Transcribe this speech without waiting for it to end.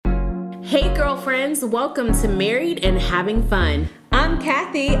Hey girlfriends, welcome to Married and Having Fun. I'm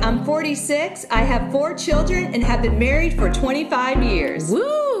Kathy, I'm 46, I have 4 children and have been married for 25 years.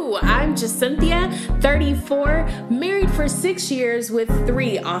 Woo! I'm Jacinthia, 34, married for 6 years with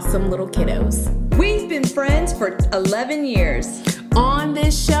 3 awesome little kiddos. We've been friends for 11 years. On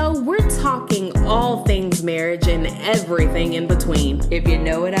this show, we're talking all things marriage and everything in between. If you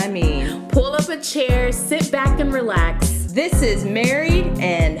know what I mean. Pull up a chair, sit back and relax. This is Married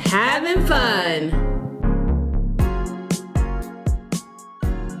and Having Fun.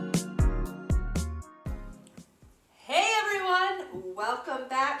 Hey everyone, welcome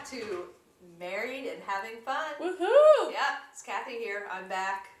back to Married and Having Fun. Woohoo! Yep, it's Kathy here. I'm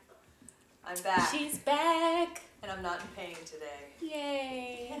back. She's back. And I'm not in pain today.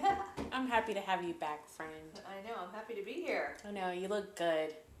 Yay. I'm happy to have you back, friend. I know, I'm happy to be here. I know, you look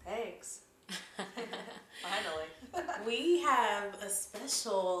good. Thanks. Finally. We have a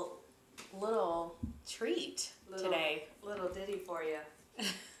special little treat today. Little ditty for you. I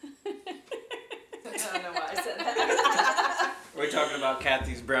don't know why I said that. We're talking about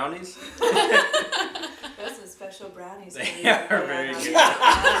Kathy's brownies. There's some special brownies. They are very good.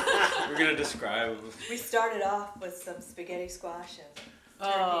 We're going to describe them. We started off with some spaghetti squash and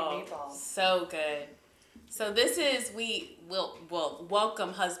turkey meatballs. So good. So this is, we'll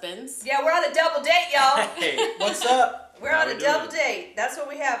welcome husbands. Yeah, we're on a double date, y'all. Hey, what's up? We're on a double date. That's what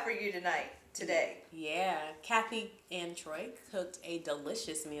we have for you today. Yeah. Kathy and Troy cooked a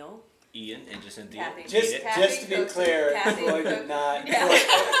delicious meal. Ian and Jacinthia. Kathy. Just to be clear, Troy did not. Yeah.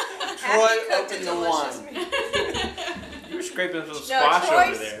 Troy opened the wine. You were scraping some squash Troy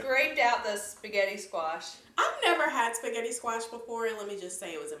over there. scraped out the spaghetti squash. I've never had spaghetti squash before, and let me just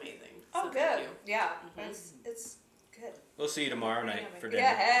say it was amazing. Oh, So good. thank you. Yeah, it's good. We'll see you tomorrow night for dinner.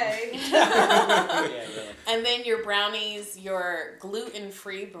 Yeah, hey. Yeah, really. And then your brownies, your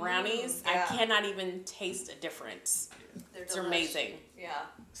gluten-free brownies, yeah. I cannot even taste a difference. They're It's delish. amazing. Yeah,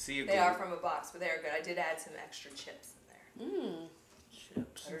 See you they are from a box, but they are good. I did add some extra chips in there.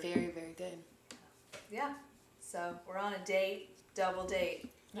 Chips. Very, very good. Yeah, so we're on a date, double date.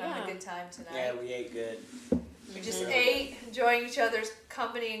 Having Yeah. a good time tonight. Yeah, we ate good. We just ate, enjoying each other's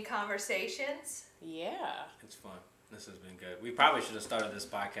company and conversations. Yeah. It's fun. This has been good. We probably should have started this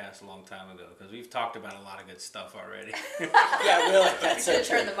podcast a long time ago because we've talked about a lot of good stuff already. Yeah, really. We That's should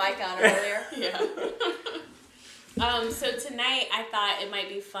so have turned the mic on earlier. Yeah. So tonight I thought it might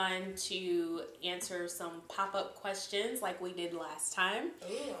be fun to answer some pop-up questions like we did last time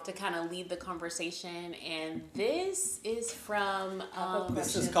to kind of lead the conversation. And this is from...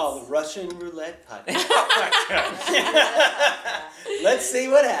 This is called the Russian Roulette Podcast. Let's see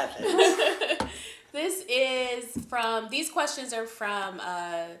what happens. These questions are from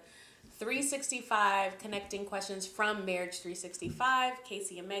 365, connecting questions from Marriage 365,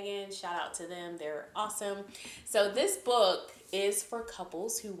 Casey and Megan, shout out to them, they're awesome. So this book is for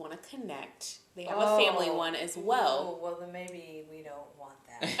couples who want to connect. They have a family one as well. Oh, well then maybe we don't want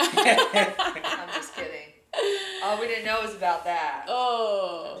that. I'm just kidding. Oh, we didn't know it was about that.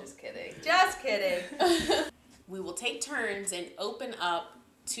 Oh. I'm just kidding. Just kidding. We will take turns and open up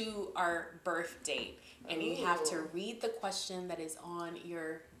to our birth date. And you have to read the question that is on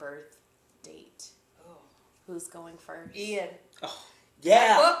your birth date. Oh. Who's going first? Ian.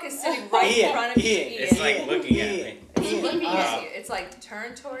 Yeah. My book is sitting right in front of you, Ian. It's like looking at me. It's looking at you. It's like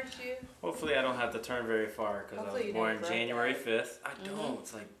turned towards you. Hopefully I don't have to turn very far because I Hopefully you was born don't break January that. 5th. I don't.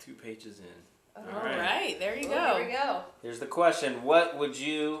 It's like 2 pages in. Oh. All right, there you Oh, go. here we go. Here's the question. What would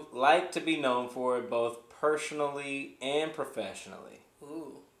you like to be known for both personally and professionally?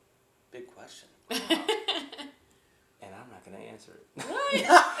 Ooh, big question. And I'm not going to answer it. What?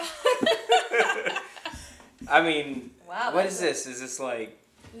 I mean, Wow, what that's is this? Is this like...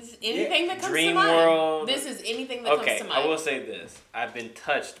 This is anything that comes Dream to mind. World. This is anything that comes Okay, to mind. I will say this. I've been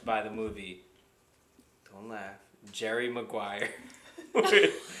touched by the movie, don't laugh, Jerry Maguire. You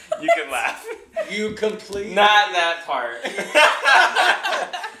can laugh. You complete. Not that part.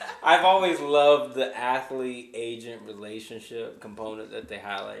 I've always loved the athlete-agent relationship component that they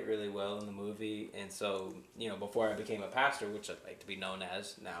highlight really well in the movie. And so, before I became a pastor, which I'd like to be known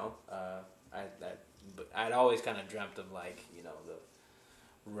as now, I'd always kind of dreamt of the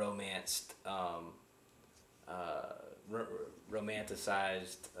romanced,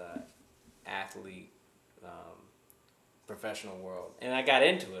 romanticized athlete professional world. And I got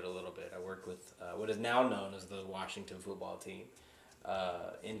into it a little bit. I worked with what is now known as the Washington football team.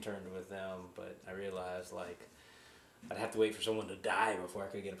 Interned with them, but I realized I'd have to wait for someone to die before I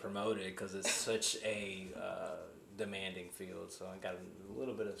could get promoted because it's such a demanding field. So I got a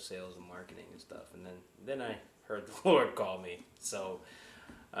little bit of sales and marketing and stuff, and then I heard the Lord call me. So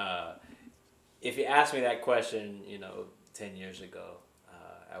if you asked me that question, 10 years ago,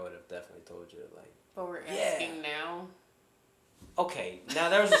 I would have definitely told you like. But we're Yeah. asking now. Okay, now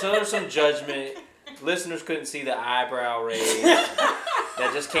there was some judgment. Listeners couldn't see the eyebrow raise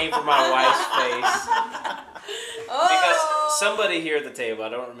that just came from my wife's face. Because somebody here at the table, I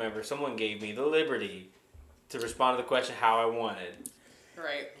don't remember, someone gave me the liberty to respond to the question how I wanted.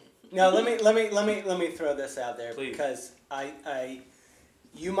 Right. No, let me throw this out there. Please. Because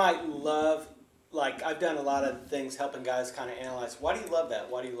you might love, like I've done a lot of things helping guys kind of analyze, why do you love that?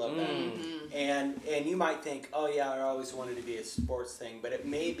 Why do you love that? Mm-hmm. And you might think, oh yeah, I always wanted to be a sports thing, but it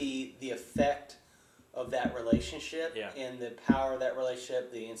may be the effect of that relationship and the power of that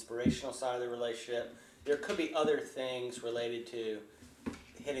relationship, the inspirational side of the relationship. There could be other things related to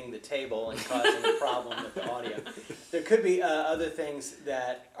hitting the table and causing a problem with the audio. There could be other things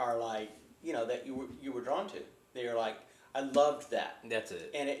that are like, that you were drawn to. They're like, I loved that. That's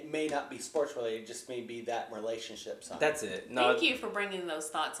it. And it may not be sports related, it just may be that relationship side. That's it. No, Thank you for bringing those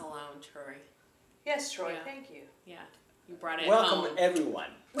thoughts alone, Troy. Yes, Troy. Yeah. Thank you. Yeah. You brought it Welcome home. everyone.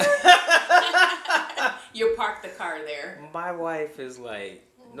 You parked the car there. My wife is like,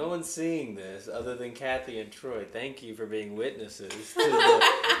 no one's seeing this other than Kathy and Troy. Thank you for being witnesses to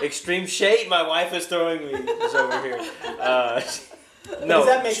the extreme shade my wife is throwing me just over here. No, Does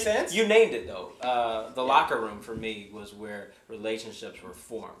that make sense? You named it though. The locker room for me was where relationships were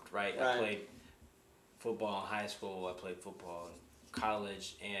formed. Right. I played football in high school. I played football in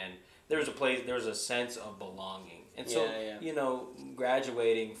college, and there was a sense of belonging. And so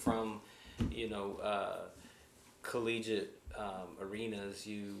graduating from collegiate arenas,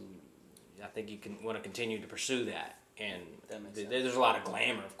 I think you can want to continue to pursue that. And there's a lot of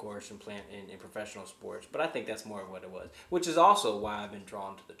glamour, of course, in professional sports, but I think that's more of what it was, which is also why I've been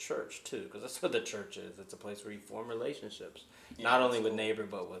drawn to the church too, because that's what the church is. It's a place where you form relationships, not only with neighbor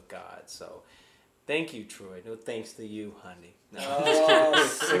but with God. So, thank you, Troy. No thanks to you, honey. No. Oh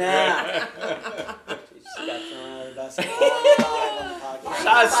snap! She got thrown under the bus all the time on the podcast.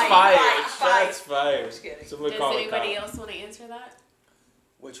 Shots fired! Fight. Shots fired! Just kidding. Someone Does call a anybody cop. else want to answer that?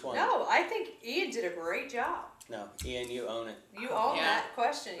 Which one? No, I think Ian did a great job. No, Ian, you own it. You own Yeah. that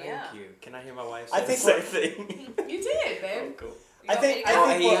question, Thank yeah. you. Can I hear my wife I say think the same thing? You did, babe. Oh, cool. You I want me think- to I go?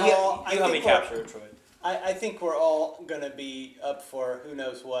 think- you we're all- I help me think we're- capture it, Troy. I think we're all gonna be up for who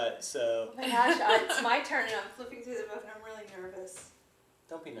knows what. So Oh my gosh, it's my turn and I'm flipping through the book and I'm really nervous.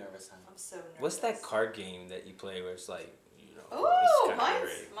 don't be nervous, honey. I'm so nervous. What's that card game that you play where it's like, Oh, it's kinda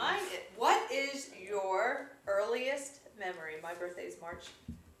rigged? what is your earliest memory? My birthday is March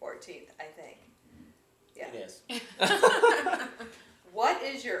 14th, I think. Yeah. It is. What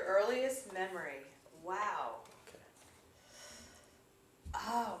is your earliest memory? Wow. Okay.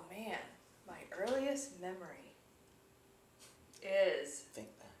 Oh man, my earliest memory is Think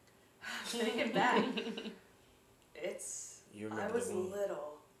back. thinking back. You I remember was the womb. little.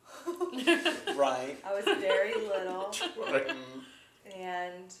 Right. I was very little, Mm.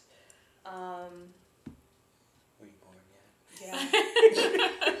 and Were you born yet?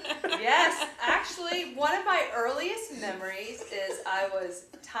 yeah. Yes, actually, one of my earliest memories is I was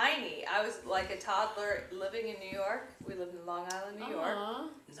tiny. I was like a toddler living in New York. We lived in Long Island, New York. Aw.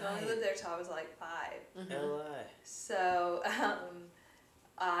 So I lived there till I was like 5. L.I. So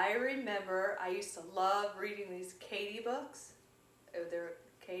I remember I used to love reading these Katie books. They're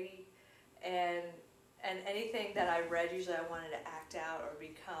Katie, and anything that I read, usually I wanted to act out or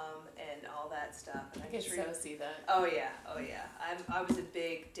become and all that stuff. And I I could just so see that. Oh yeah. I was a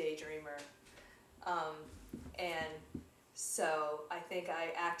big daydreamer, and so I think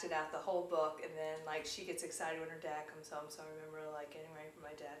I acted out the whole book, and then like she gets excited when her dad comes home. So I remember like getting ready for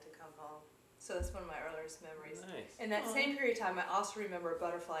my dad to come home. So that's one of my earliest memories. Nice. In that Aw. same period of time, I also remember a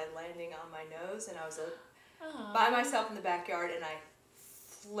butterfly landing on my nose, and I was Aw. by myself in the backyard, and I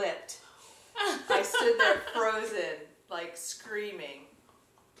flipped. I stood there frozen, like screaming,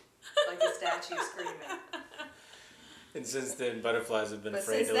 like a statue screaming. And since then, butterflies have been But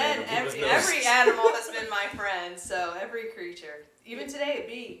afraid since to land then, on people's every noses. animal has been my friend. So every creature, even today, a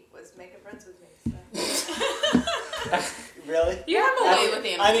bee was making friends with me. So. Really? You have a way with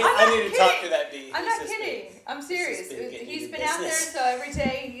animals. I need to talk kidding. to that bee. I'm He's not this kidding. big. I'm serious. This is big getting He's into been out there, business. so every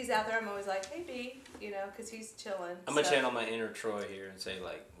day he's out there. I'm always like, "Hey, bee," because he's chilling. I'm gonna so. channel my inner Troy here and say,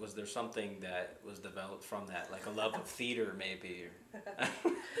 like, was there something that was developed from that, like a love of theater, maybe?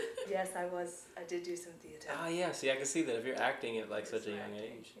 Yes, I did do some theater. Ah, yeah. See, I can see that if you're acting at like such a young Acting,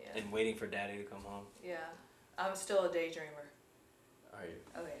 age yeah. and waiting for Daddy to come home. Yeah, I'm still a daydreamer. Are you?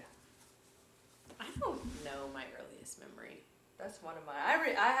 Oh yeah, I don't know my earliest memory. that's one of my.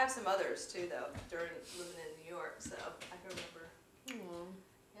 I have some others too though. During living in New York, so I can remember. Aw.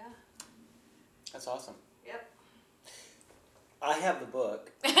 Yeah. That's awesome. Yep. I have the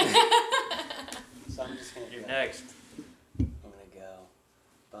book. So I'm just going to You're go. next. I'm going to go.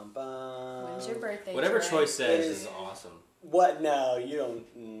 Bum, bum. When's your birthday? Whatever Troy? Troy says It is- is awesome. What? No, you don't.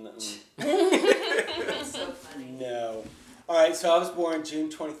 That's so funny. No. All right, so I was born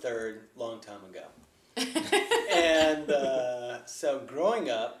June 23rd, long time ago. And so growing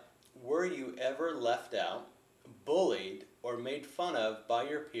up, were you ever left out, bullied, or made fun of by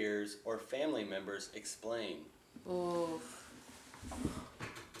your peers or family members? Explain. Oof.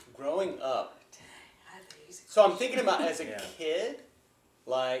 Growing up. I had to use it. So I'm thinking about as a Yeah. kid,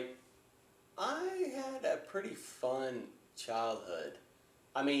 like, I had a pretty fun childhood.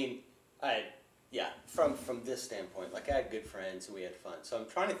 I mean, from this standpoint, like I had good friends and we had fun. So I'm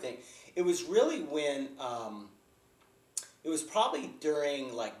trying to think. It was really when, it was probably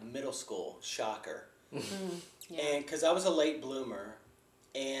during like middle school, shocker. Yeah. And because I was a late bloomer,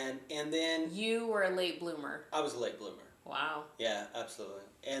 and then You were a late bloomer. I was a late bloomer. Wow. Yeah, absolutely.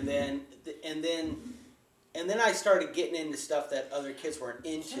 And then I started getting into stuff that other kids weren't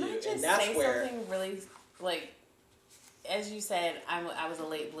into, Can I just and that's say where something really, like, as you said, I was a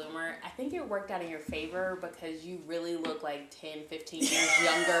late bloomer. I think it worked out in your favor because you really look like 10, 15 years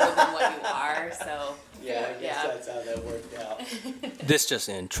younger than what you are. So, yeah, I guess Yeah. that's how that worked out. This just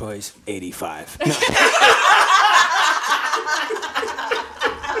in, Troy's 85.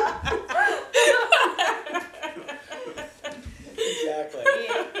 Exactly.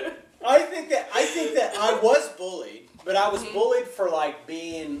 yeah. I think that I was bullied, but I was bullied for like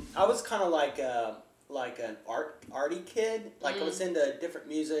being. I was kind of like an arty kid. Like I was into different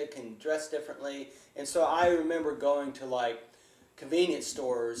music and dressed differently, and so I remember going to like convenience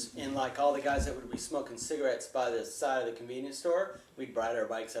stores and like all the guys that would be smoking cigarettes by the side of the convenience store. We'd ride our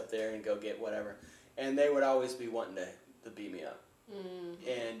bikes up there and go get whatever, and they would always be wanting to beat me up,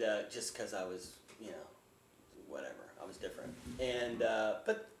 and just because I was whatever. I was different, and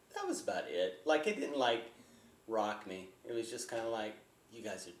but that was about it. Like it didn't like rock me. It was just kind of like, you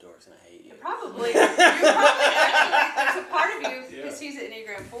guys are dorks and I hate you. Probably. You're probably actually, there's a part of you, because he's at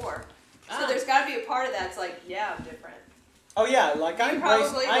Enneagram 4. So there's got to be a part of that's like, yeah, I'm different. Oh yeah, like I You embrace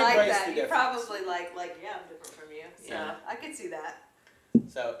probably I like embrace that. the You difference. probably like, yeah, I'm different from you. So Yeah. I could see that.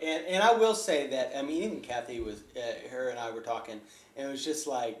 So and I will say that, I mean, even Kathy was her and I were talking, and it was just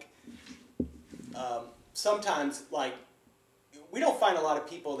like sometimes like we don't find a lot of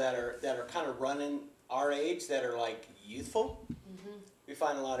people that are kind of running our age that are like youthful. We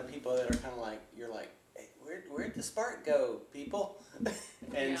find a lot of people that are kind of like, you're like, hey, where'd the spark go, people?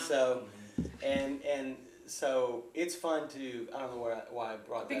 And Yeah. so and so it's fun to, I don't know why I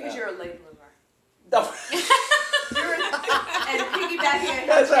brought that Because up. you're a late bloomer. No. And piggybacking on how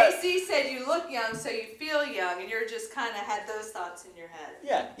That's right. JC said you look young, so you feel young, and you're just kind of had those thoughts in your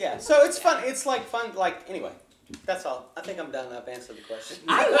head. Yeah. So it's fun. It's like fun. Like anyway, that's all. I think I'm done. I've answered the question.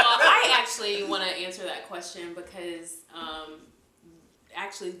 I actually want to answer that question because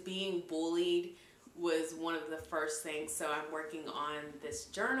actually being bullied was one of the first things. So I'm working on this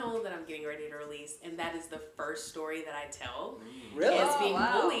journal that I'm getting ready to release, and that is the first story that I tell. Really? Is Oh, being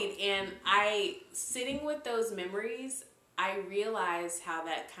wow. bullied. And sitting with those memories, I realized how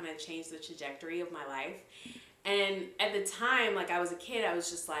that kind of changed the trajectory of my life. And at the time, like I was a kid, I was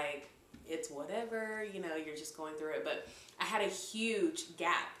just like, it's whatever, you're just going through it. But I had a huge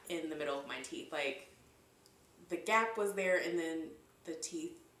gap in the middle of my teeth. Like the gap was there, and then the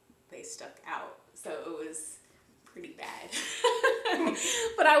teeth, they stuck out. So it was pretty bad.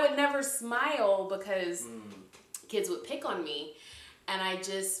 But I would never smile because kids would pick on me. And I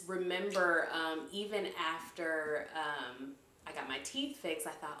just remember even after I got my teeth fixed,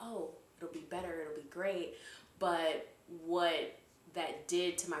 I thought, oh, it'll be better, it'll be great. But what that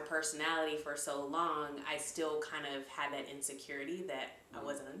did to my personality for so long, I still kind of had that insecurity that I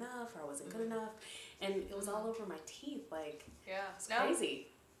wasn't enough or I wasn't good enough. And it was all over my teeth. Like, Yeah. it's crazy.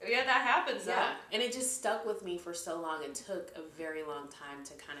 Yeah, that happens. Yeah, and it just stuck with me for so long. It took a very long time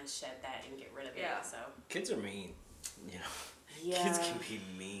to kind of shed that and get rid of Yeah. it. So Kids are mean. yeah, Kids can be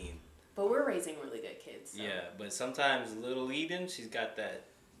mean. but we're raising really good kids. So. Yeah, but sometimes little Eden, she's got that.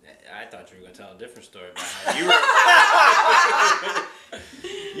 I thought you were going to tell a different story about how you were.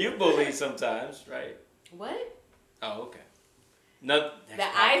 You bully sometimes, right? What? Oh, okay. No.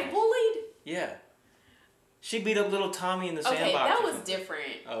 That I bullied? Yeah. She beat up little Tommy in the Okay, sandbox. that or was something.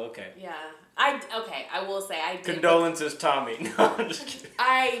 different. Oh, okay. Yeah, I will say I did. Condolences, Tommy. No, I'm just kidding.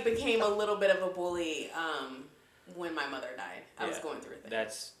 I became a little bit of a bully when my mother died. I was Yeah, going through a thing.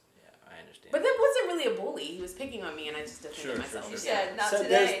 I understand. But that wasn't really a bully. He was picking on me, and I just defended Sure, myself. sure. You said not so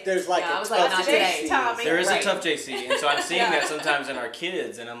today. there's like Yeah, I a was tough like, not today, JC. Tommy. There is Right. a tough JC, and so I'm seeing Yeah. that sometimes in our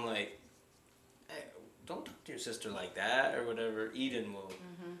kids, and I'm like, don't talk to your sister like that or whatever. Eden will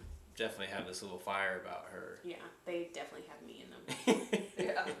definitely have this little fire about her. Yeah, they definitely have me in them.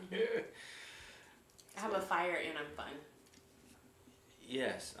 Yeah. I have a fire and I'm fun.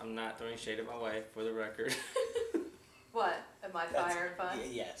 Yes, I'm not throwing shade at my wife, for the record. What? Am I fire and fun?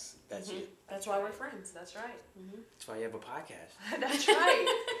 Yes, that's you. That's why we're friends. That's right. That's why you have a podcast. That's right.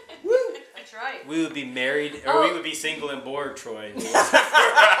 Woo! That's right. We would be married, or we would be single and bored, Troy.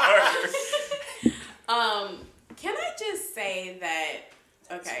 Can I just say that,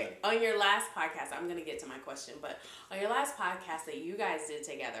 okay, on your last podcast, I'm going to get to my question, but on your last podcast that you guys did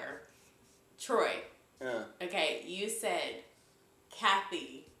together, Troy, okay, you said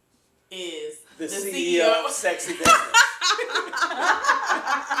Kathy is the CEO of Sexy Business.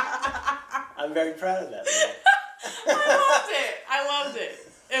 I'm very proud of that. I loved it.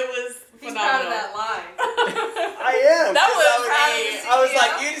 It was He's phenomenal. proud of that line. I am. That 'cause was I was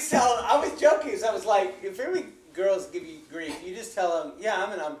like, you just tell them. I was joking. So I was like, if every girls give you grief, you just tell them, yeah,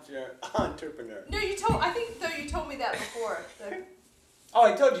 I'm an entrepreneur. No, you told. I think though you told me that before. Oh,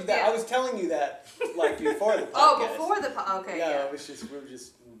 I told you that. Yeah. I was telling you that like before the podcast. Oh, before the okay. No, Yeah. it was just we were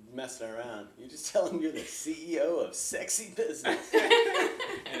just messing around. You just tell them you're the CEO of Sexy Business.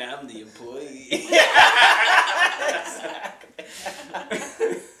 And I'm the employee.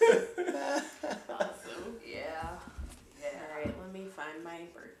 Awesome. Yeah. All right, let me find my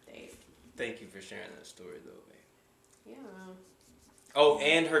birthday. Thank you for sharing that story, though, babe. Yeah. Oh,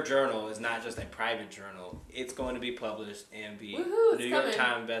 and her journal is not just a private journal. It's going to be published and be Woohoo, it's New York coming.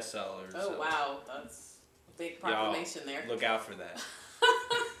 Times bestseller. Oh, so wow. That's a big proclamation there. Look out for that.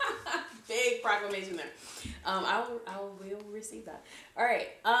 Big proclamation there. I will receive that. All right.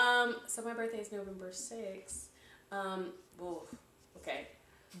 So my birthday is November 6th. Okay.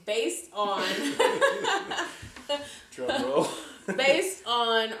 Based on Drum roll. based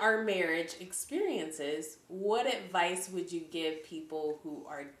on our marriage experiences, what advice would you give people who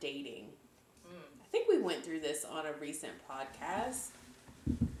are dating? I think we went through this on a recent podcast.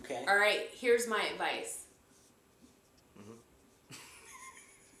 Okay. All right, here's my advice.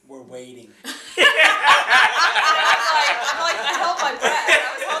 We're waiting. I'm like, I held my breath. I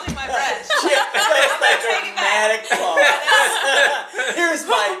was holding my breath. That's the dramatic pause. Here's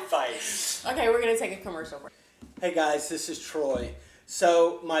my advice. Okay, we're going to take a commercial break. Hey guys, this is Troy.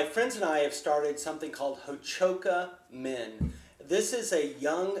 So my friends and I have started something called Hochoka Men. This is a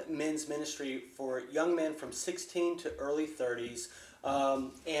young men's ministry for young men from 16 to early 30s.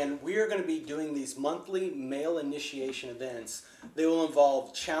 And we're going to be doing these monthly male initiation events. They will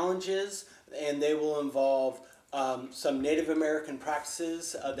involve challenges and they will involve some Native American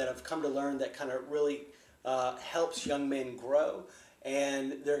practices that I've come to learn that kind of really helps young men grow.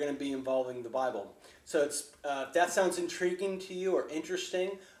 And they're going to be involving the Bible. So it's if that sounds intriguing to you or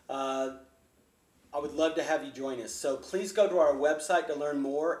interesting, I would love to have you join us. So please go to our website to learn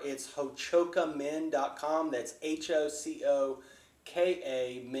more. It's hochokamen.com. That's HOCOKA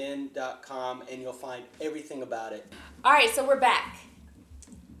men.com, and you'll find everything about it. All right, so we're back.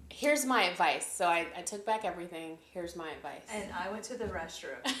 Here's my advice. So I took back everything. Here's my advice. And I went to the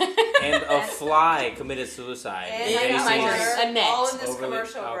restroom. And a fly committed suicide. And I got Casey's my Annette. all in this overly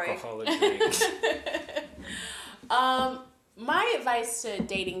commercial break. alcoholic drinks. My advice to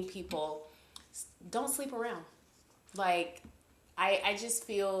dating people, don't sleep around. Like, I just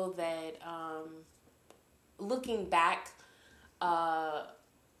feel that looking back,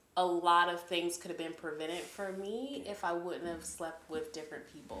 a lot of things could have been prevented for me if I wouldn't have slept with different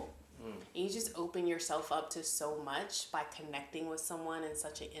people. And you just open yourself up to so much by connecting with someone in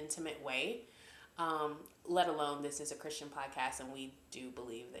such an intimate way. Let alone this is a Christian podcast and we do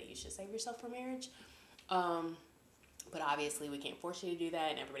believe that you should save yourself for marriage. But obviously we can't force you to do that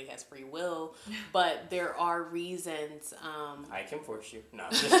and everybody has free will. But there are reasons. I can force you. No,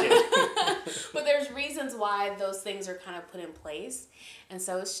 I'm just kidding. But there's reasons why those things are kind of put in place. And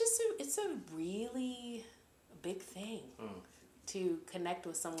so it's a really big thing to connect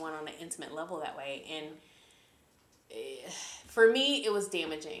with someone on an intimate level that way. And for me, it was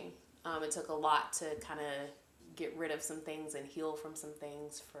damaging. It took a lot to kind of get rid of some things and heal from some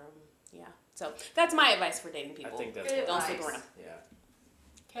things So that's my advice for dating people. I think that's Good Don't advice. sleep around. Yeah.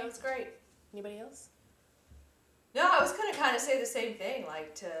 That was great. Anybody else? No, I was gonna kind of say the same thing,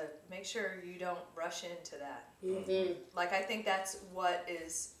 like to make sure you don't rush into that. Mm-hmm. Like I think that's what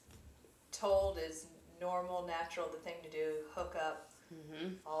is told is normal, natural, the thing to do, hook up,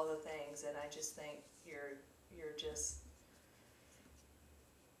 all the things, and I just think you're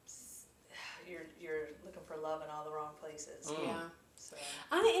looking for love in all the wrong places. Yeah. So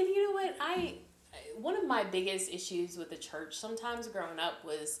And you know what? one of my biggest issues with the church sometimes growing up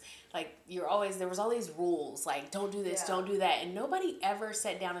was like there was all these rules like don't do this, don't do that, and nobody ever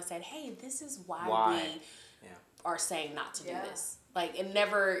sat down and said, hey, this is why? we are saying not to do this. Like it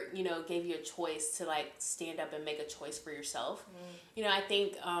never, gave you a choice to like stand up and make a choice for yourself. I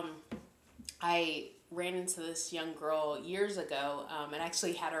think I ran into this young girl years ago and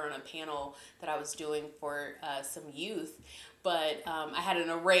actually had her on a panel that I was doing for some youth. But I had an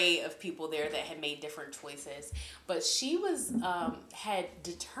array of people there that had made different choices. But she was, had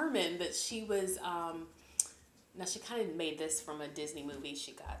determined that she was, now she kind of made this from a Disney movie,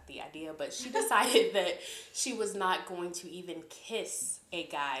 she got the idea, but she decided that she was not going to even kiss a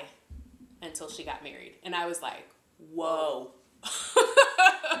guy until she got married. And I was like, whoa.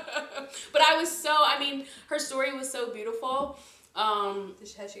 But her story was so beautiful.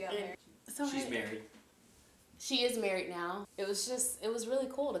 Has she got married? So she's married. She is married now. It was really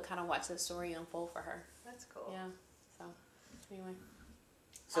cool to kind of watch the story unfold for her. That's cool. Yeah. So, anyway.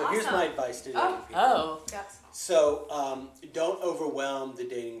 So here's my advice to dating people. Oh. Yes. So don't overwhelm the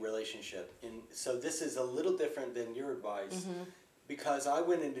dating relationship. And so this is a little different than your advice because I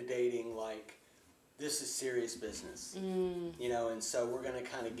went into dating like this is serious business, and so we're going to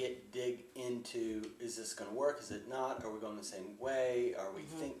kind of dig into, is this going to work? Is it not? Are we going the same way? Are we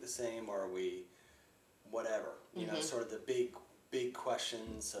think the same? Or are we whatever? Sort of the big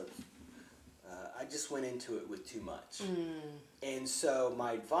questions of, I just went into it with too much. And so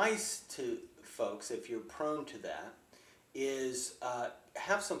my advice to folks, if you're prone to that, is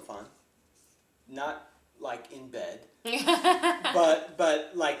have some fun, not like in bed,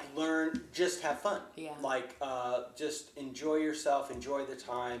 but like learn, just have fun. Yeah. Like just enjoy yourself, enjoy the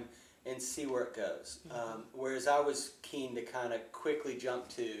time, and see where it goes. Whereas I was keen to kind of quickly jump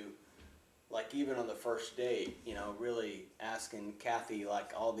to, like even on the first date, really asking Kathy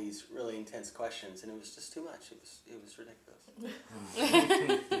like all these really intense questions, and it was just too much. It was ridiculous.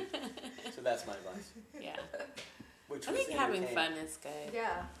 So that's my advice. Yeah. Which I was think having entertaining. fun is good.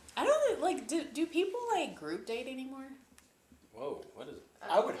 Yeah. I don't like. Do people like group date anymore? Whoa, what is it?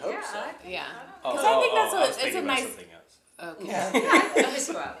 I would hope so. Yeah. Oh, Because I think I was that's thinking it's a about nice. something else. Okay. Yeah. I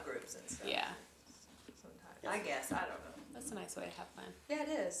just go out in groups and stuff. Yeah. Sometimes. I guess. I don't know. That's a nice way to have fun. Yeah, it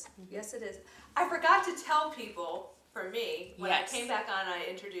is. Yes, it is. I forgot to tell people, for me, when Yes. I came back on, I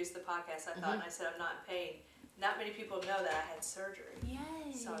introduced the podcast, I thought, and I said I'm not in pain. Not many people know that I had surgery.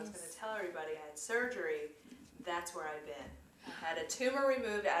 Yes. So I was going to tell everybody I had surgery. That's where I've been. I had a tumor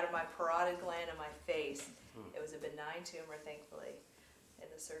removed out of my parotid gland in my face. It was a benign tumor, thankfully, and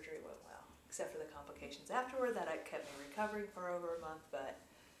the surgery went well, except for the complications afterward that kept me recovering for over a month. But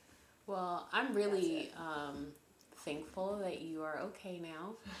Well, I'm really thankful that you are okay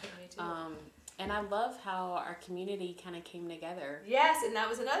now. me too. And I love how our community kind of came together. Yes, and that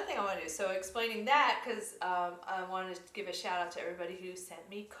was another thing I want to do. So explaining that, because I wanted to give a shout out to everybody who sent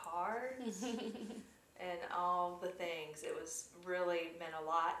me cards and all the things. It was really meant a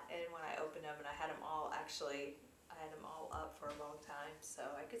lot. And when I opened them, and I had them all up for a long time, so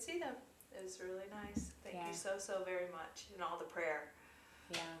I could see them. It was really nice. Thank you so very much, and all the prayer.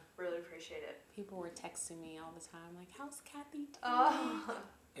 Yeah. Really appreciate it. People were texting me all the time, like, "How's Kathy doing?" Oh,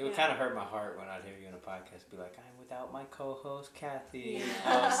 It would kind of hurt my heart when I'd hear you in a podcast be like, I'm without my co-host, Kathy.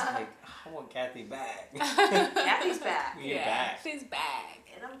 I was like, I want Kathy back. Kathy's back, You're back. She's back.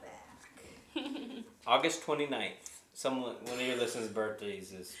 and I'm back. August 29th. One of your listeners'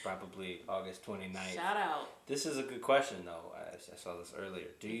 birthdays is probably August 29th. Shout out. This is a good question, though. I saw this earlier.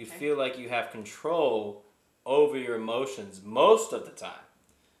 Do you feel like you have control over your emotions most of the time?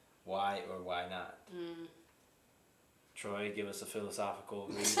 Why or why not? Troy, give us a philosophical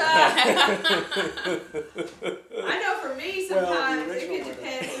reason. I know for me, Well, the sometimes it original could were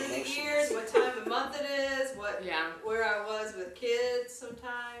depend the through the emotions. years, what time of month it is, Yeah. where I was with kids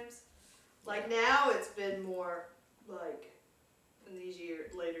sometimes. Like now, it's been more like in these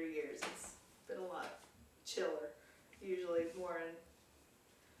later years, it's been a lot chiller. Usually more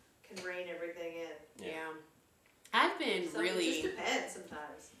can rein everything in. Yeah. I've been So it really. just depends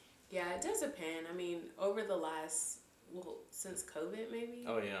sometimes. Yeah, it does depend. I mean, over the last, since COVID maybe.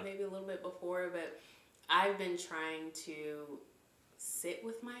 Oh, yeah. Maybe a little bit before, but I've been trying to sit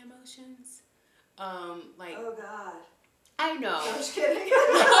with my emotions. Like, Oh God. I know. I'm just kidding.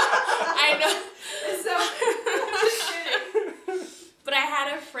 I know. It's so. I'm just kidding. But I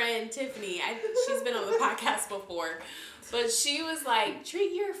had a friend, Tiffany. She's been on the podcast before. But she was like,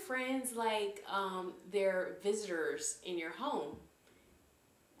 treat your friends like they're visitors in your home.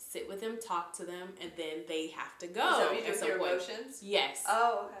 Sit with them, talk to them, and then they have to go. Is that what you do at with some your point. emotions? Yes.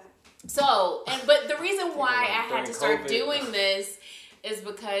 Oh, okay. So, but the reason why I had During to start COVID. doing this is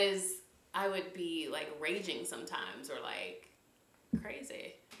because I would be like raging sometimes or like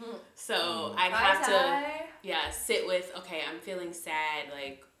crazy. So I'd have to sit with, okay, I'm feeling sad,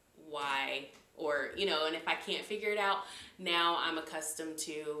 like why? Or, you know, and if I can't figure it out, now I'm accustomed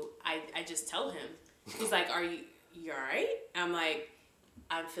to, I just tell him. He's like, you all right? I'm like,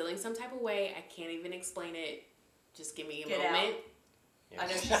 I'm feeling some type of way. I can't even explain it. Just give me a moment. Yeah. I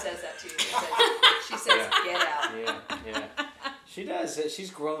know she says that to you. She says, get out. Yeah. She does.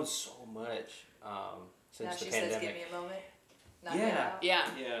 She's grown so much since now the she pandemic. says, give me a moment. Not get out.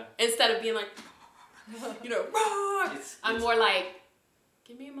 Yeah. Instead of being like, you know, roar, I'm more like,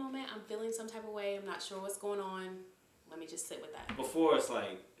 give me a moment. I'm feeling some type of way. I'm not sure what's going on. Let me just sit with that. Before, it's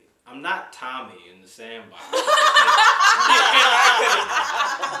like, I'm not Tommy in the sandbox.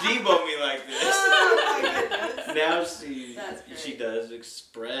 Debo me like this. Oh my goodness. Now she does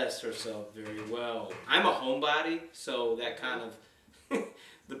express herself very well. I'm a homebody, so that kind of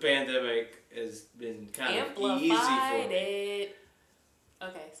the pandemic has been kind of easy for me.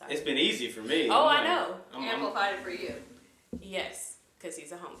 Okay, sorry. It's been easy for me. Oh, I know. Amplified it for you. Yes, because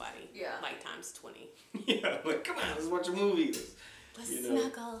he's a homebody. Yeah. Like times 20. Yeah, I'm like, come on, let's watch a movie. Let's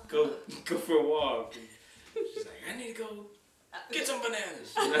snuggle. Go for a walk. She's like, I need to go get some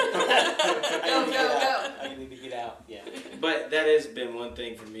bananas. Go. I need to get out. Yeah. But that has been one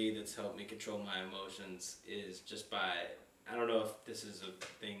thing for me that's helped me control my emotions is just by, I don't know if this is a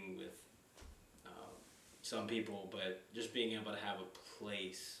thing with some people, but just being able to have a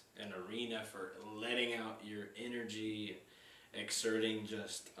place, an arena for letting out your energy, exerting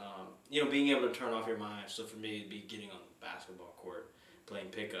just, being able to turn off your mind. So for me, it'd be getting on the basketball court, playing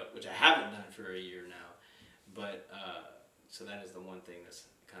pickup, which I haven't done for a year now. But, so that is the one thing that's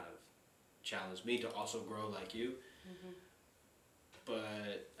kind of challenged me to also grow like you. Mm-hmm.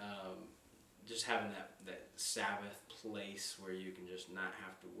 But just having that Sabbath place where you can just not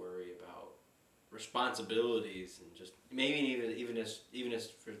have to worry about responsibilities and just maybe even as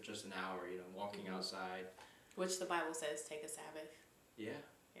for just an hour, walking outside. Which the Bible says take a Sabbath. Yeah.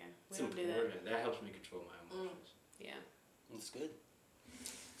 Yeah. It's important. That helps me control my emotions. Yeah. That's good.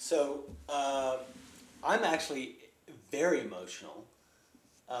 So, I'm actually very emotional.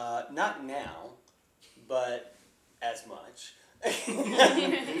 Not now, but as much.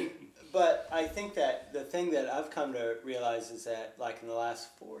 But I think that the thing that I've come to realize is that, like in the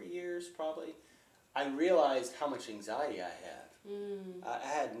last 4 years probably, I realized how much anxiety I have. I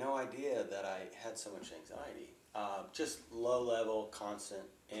had no idea that I had so much anxiety. Just low level, constant.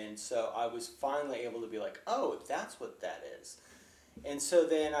 And so I was finally able to be like, oh, that's what that is. And so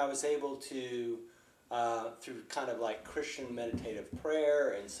then I was able to, through kind of like Christian meditative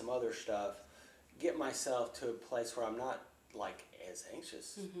prayer and some other stuff, get myself to a place where I'm not like as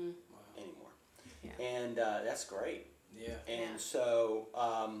anxious anymore. Yeah. And that's great. Yeah. And so,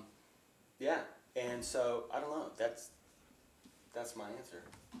 And so, I don't know, that's my answer.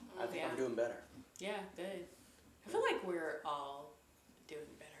 I think I'm doing better. Yeah, good. I feel like we're all doing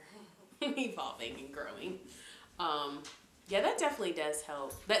better, evolving and growing. Yeah, that definitely does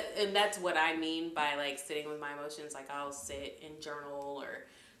help. And that's what I mean by like sitting with my emotions. Like I'll sit and journal or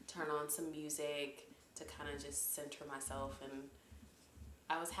turn on some music to kind of just center myself. And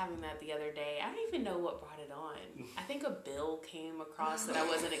I was having that the other day. I don't even know what brought it on. I think a bill came across that I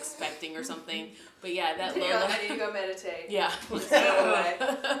wasn't expecting or something. But yeah, that little. I need to go meditate. Yeah.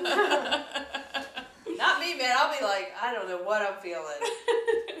 Not me, man. I'll be like, I don't know what I'm feeling.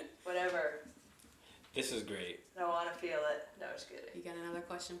 Whatever. This is great. I don't want to feel it. No, just kidding. You got another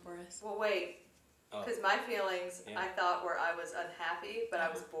question for us? Well, wait. Because my feelings, I thought were I was unhappy, but I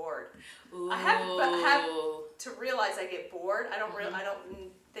was bored. Ooh. I have to realize I get bored. I don't I don't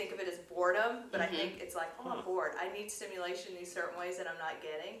think of it as boredom, but I think it's like, oh, I'm bored. I need stimulation in these certain ways that I'm not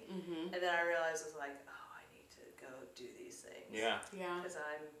getting. And then I realized I was like, oh, I need to go do these things. Yeah. Yeah. Because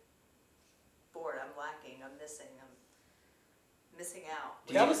I'm bored. I'm lacking. I'm missing out.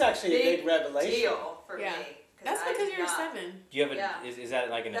 That was actually a big revelation. Deal for me. That's because you're 7. Do you have is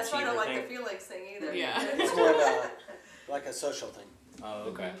that like an That's why I achiever don't thing? like the Felix thing either. Yeah. It's more of like a social thing. Oh,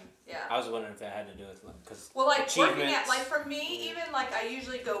 okay. Yeah. I was wondering if that had to do with because working out, like for me, even like I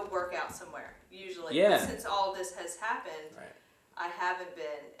usually go work out somewhere. Usually, since all this has happened, I haven't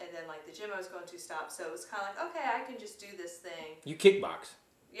been, and then like the gym I was going to stopped, so it was kind of like, okay, I can just do this thing. You kickbox.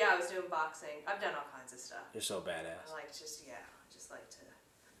 Yeah, I was doing boxing. I've done all kinds of stuff. You're so badass. I like just like to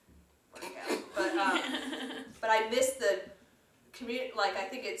work out, but I miss the community. Like I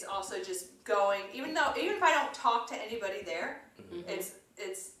think it's also just going, even if I don't talk to anybody there, it's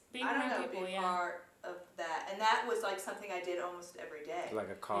being I don't know, people, be part of that, and that was like something I did almost every day. Like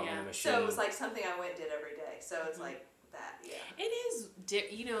a calming machine. So it was like something I went and did every day. So it's like that. It is,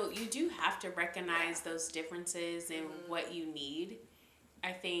 you do have to recognize those differences and what you need.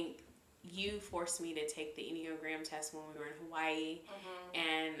 I think you forced me to take the Enneagram test when we were in Hawaii,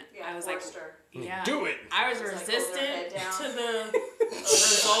 and I was like, do it. I was resistant to the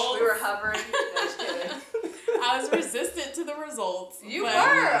results. We were hovering. No, just kidding. I was resistant to the results. You were.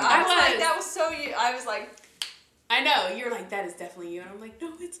 I was like, that was so you. I was like, I know. You're like, that is definitely you. And I'm like,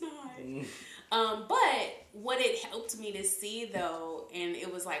 no, it's not. But what it helped me to see, though, and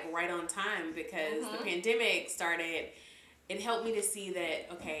it was like right on time because the pandemic started, it helped me to see that,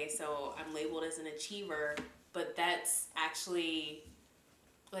 okay, so I'm labeled as an achiever, but that's actually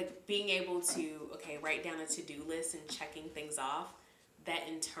like being able to, write down a to-do list and checking things off, that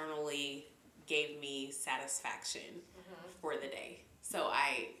internally gave me satisfaction for the day. So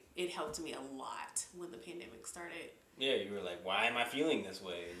it helped me a lot when the pandemic started. Yeah, you were like, why am I feeling this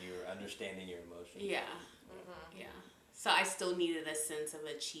way? And you were understanding your emotions. Yeah. Yeah. So I still needed a sense of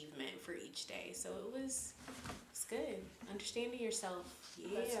achievement for each day. So it's good. Understanding yourself. Yeah.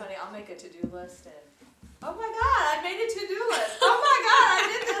 That's funny. I'll make a to-do list and, oh my God, I made a to-do list. Oh my God, I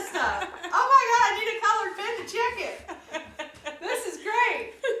did this stuff. Oh my God, I need a colored pen to check it. This is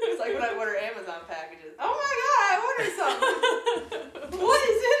great. It's like when I order Amazon packages. Oh my God, I ordered something. What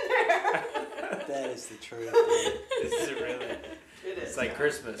is in there? That is the truth. This is really. It is. It's like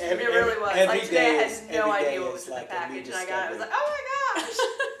Christmas. It really was. Every Like today, I day had no every day idea what was is in like the a new package, and I got it. I was like, oh my gosh.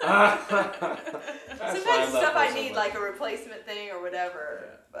 That's Sometimes why I love stuff her I so need much. like a replacement thing or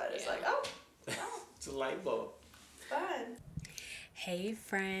whatever, but it's like, oh, It's a light bulb. fun. Hey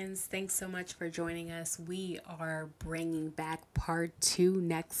friends, thanks so much for joining us. We are bringing back part 2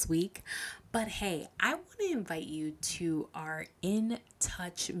 next week. But hey, I want to invite you to our In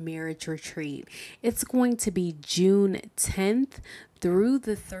Touch Marriage Retreat. It's going to be June 10th through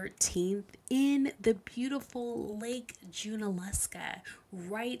the 13th in the beautiful Lake Junaluska,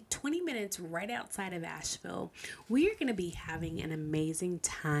 right 20 minutes right outside of Asheville. We are going to be having an amazing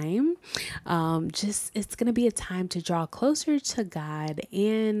time. It's going to be a time to draw closer to God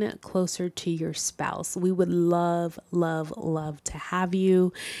and closer to your spouse. We would love, love, love to have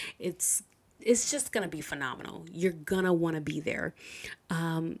you. It's just going to be phenomenal. You're going to want to be there.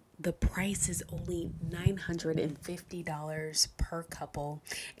 The price is only $950 per couple,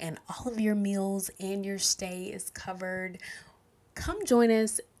 and all of your meals and your stay is covered. Come join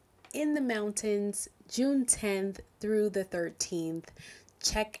us in the mountains June 10th through the 13th.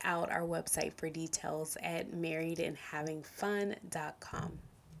 Check out our website for details at marriedandhavingfun.com.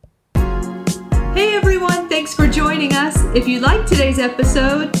 Hey everyone, thanks for joining us. If you liked today's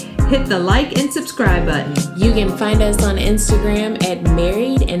episode, hit the like and subscribe button. You can find us on Instagram at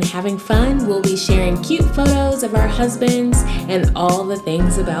Married and Having Fun. We'll be sharing cute photos of our husbands and all the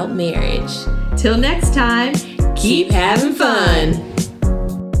things about marriage. Till next time, Keep having fun.